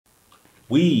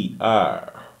We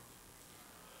are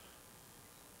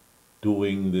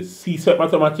doing the CSEC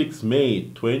Mathematics May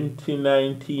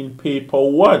 2019 paper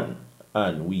 1,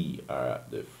 and we are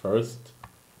at the first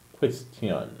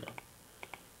question.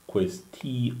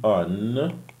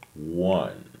 Question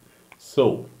 1.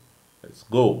 So let's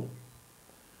go.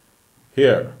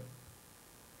 Here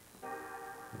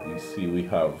we see we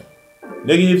have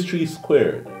negative 3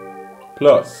 squared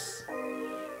plus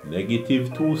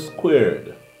negative 2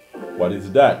 squared. What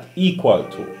is that equal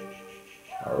to?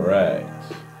 Alright,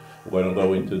 we're going to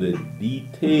go into the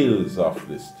details of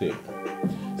this thing.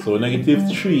 So negative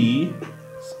 3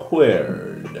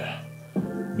 squared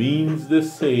means the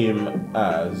same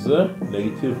as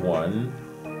negative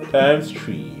 1 times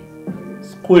 3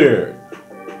 squared.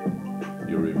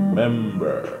 You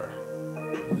remember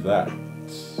that,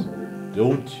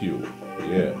 don't you?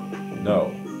 Yeah.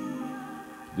 No.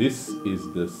 This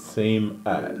is the same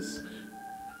as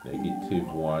negative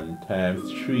 1 times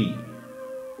 3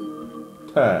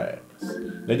 times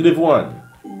negative 1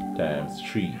 times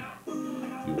 3.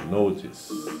 You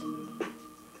notice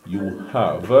you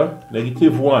have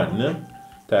negative 1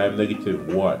 times negative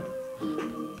 1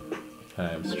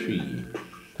 times 3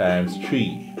 times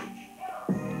 3,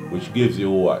 which gives you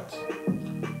what?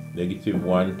 Negative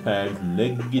 1 times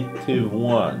negative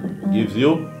 1 gives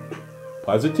you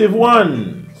positive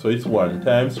 1. So it's 1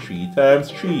 times 3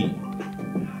 times 3,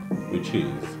 which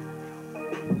is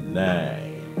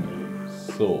 9.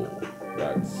 So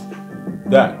that's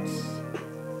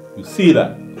you see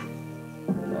that?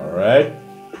 Alright.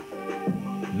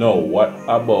 Now what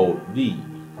about the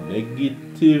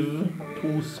negative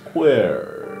 2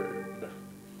 squared?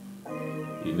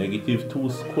 The negative 2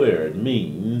 squared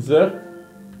means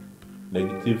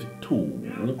negative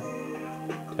 2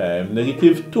 times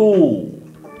negative 2.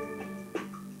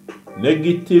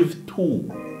 Negative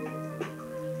 2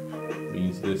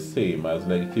 means the same as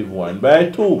negative 1 by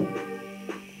 2.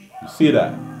 You see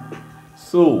that?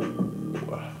 So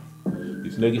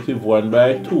it's negative 1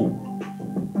 by 2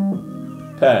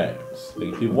 times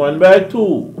negative 1 by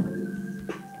 2.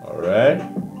 Alright?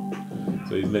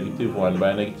 So it's negative 1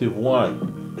 by negative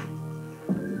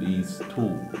 1. These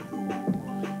 2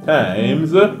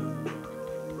 times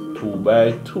 2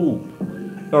 by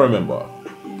 2. Now remember,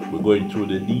 we're going through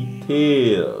the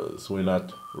details. We're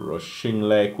not rushing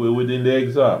like we would in the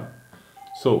exam.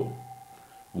 So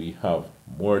we have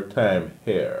more time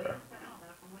here.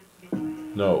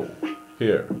 Now,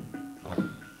 here,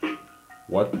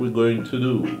 what we're going to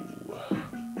do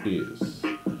is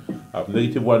have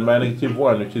negative 1 by negative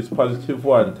 1, which is positive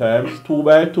 1, times 2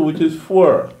 by 2, which is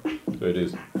 4. So it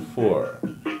is 4.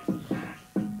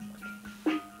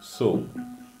 So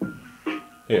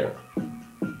here,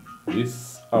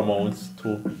 this amounts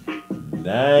to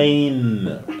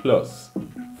 9 plus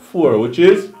 4, which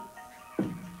is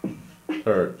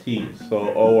 13.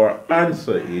 So our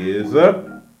answer is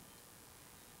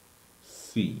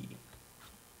C.